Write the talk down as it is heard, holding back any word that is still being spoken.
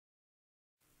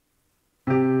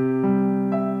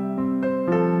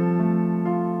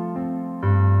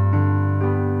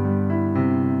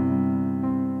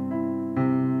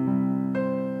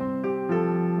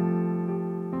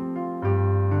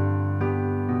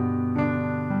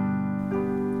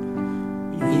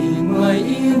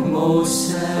inmost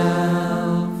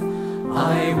self,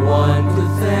 I want to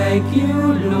thank you,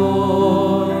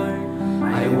 Lord.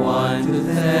 I want to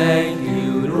thank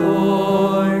you,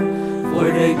 Lord, for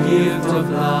the gift of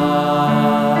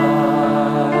life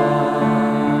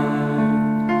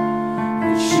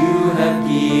which you have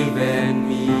given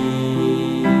me.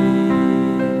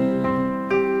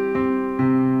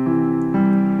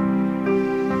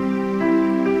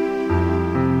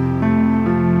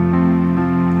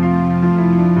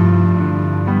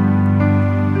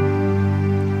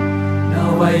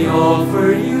 I offer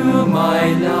you my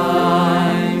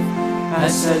life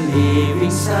as a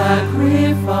living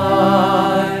sacrifice.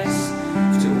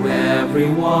 To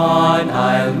everyone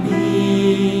I'll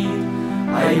meet,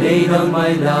 I lay down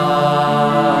my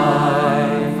life.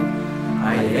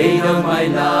 I lay down my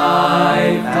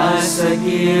life as a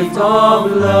gift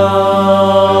of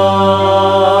love.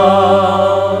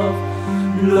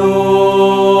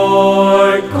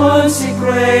 Lord,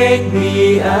 consecrate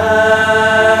me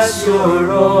as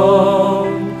your own.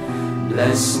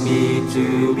 Bless me to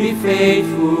be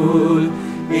faithful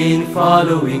in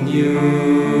following you.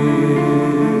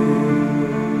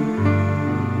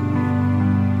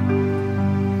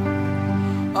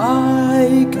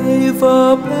 I gave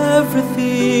up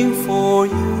everything for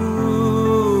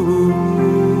you,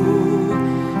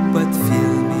 but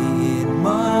fill me in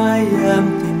my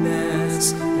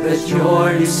emptiness, that your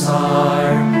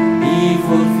desire be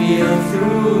fulfilled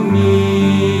through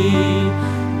me,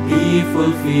 be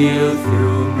fulfilled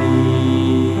through me.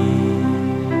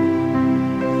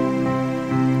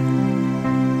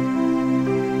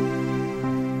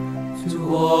 To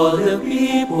all the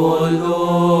people,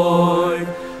 Lord,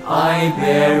 I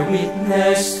bear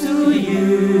witness to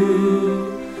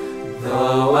you.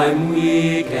 Though I'm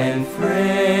weak and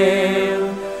frail,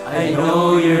 I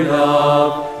know your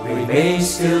love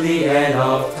remains till the end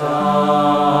of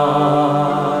time.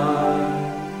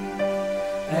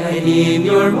 And in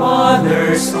your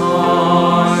mother's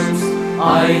arms,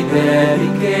 I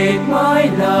dedicate my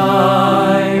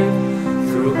life.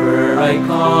 Through her I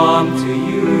come to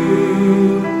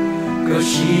you, 'cause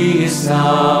she is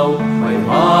now my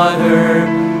mother,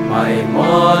 my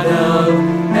model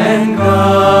and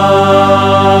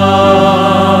guide.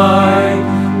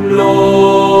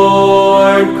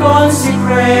 Lord,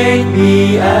 consecrate me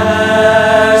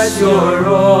as your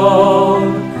own.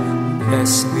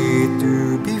 Bless me to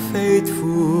be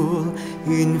faithful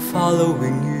in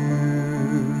following you.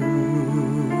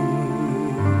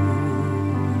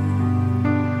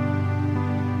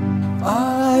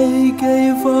 I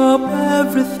gave up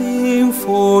everything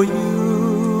for you,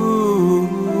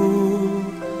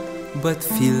 but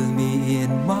fill me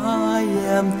in my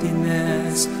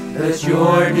emptiness, that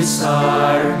your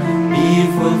desire be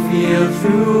fulfilled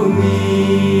through me,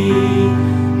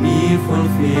 be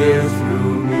fulfilled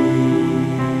through me.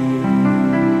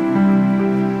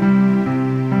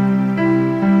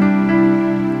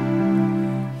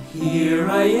 Here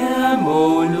I am, O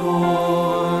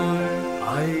Lord,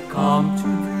 I come to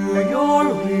do your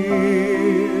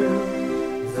will.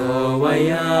 Though I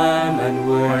am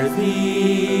unworthy,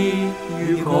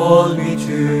 you call me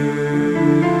to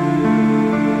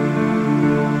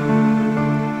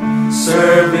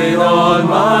serve with all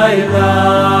my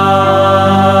life.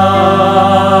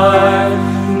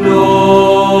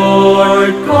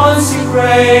 Lord,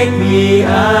 consecrate me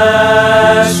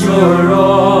as your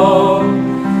own.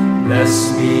 Bless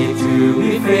me to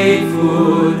be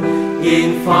faithful in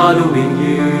following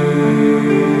you.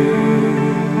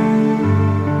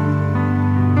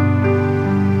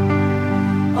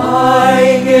 I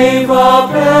gave up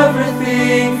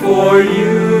everything for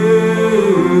you,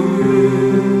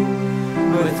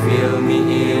 but fill me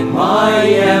in my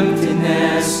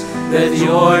emptiness, that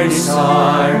your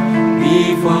desire be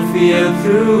fulfilled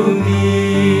through me,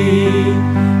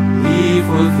 be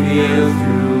fulfilled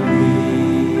through me.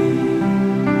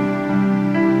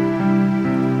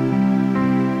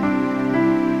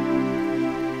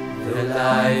 The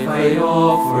life I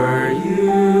offer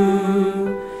you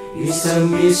is a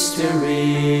mystery,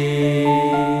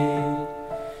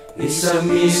 it's a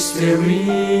mystery.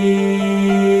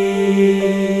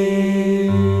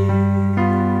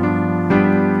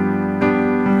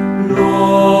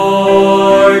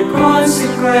 Lord,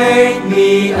 consecrate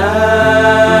me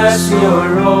as your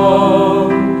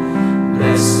own.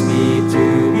 Bless me to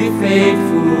be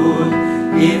faithful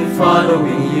in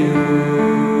following you.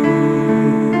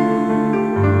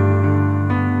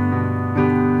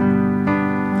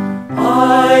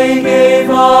 I gave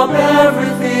up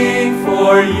everything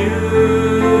for you,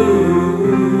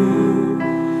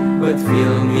 but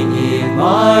fill me in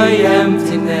my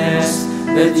emptiness,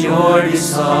 Let your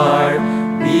desire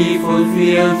be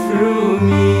fulfilled through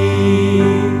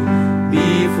me,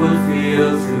 be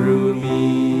fulfilled through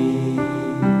me.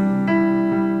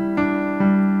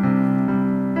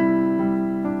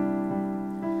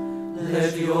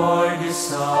 Let your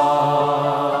desire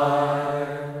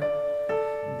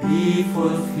be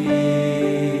fulfilled.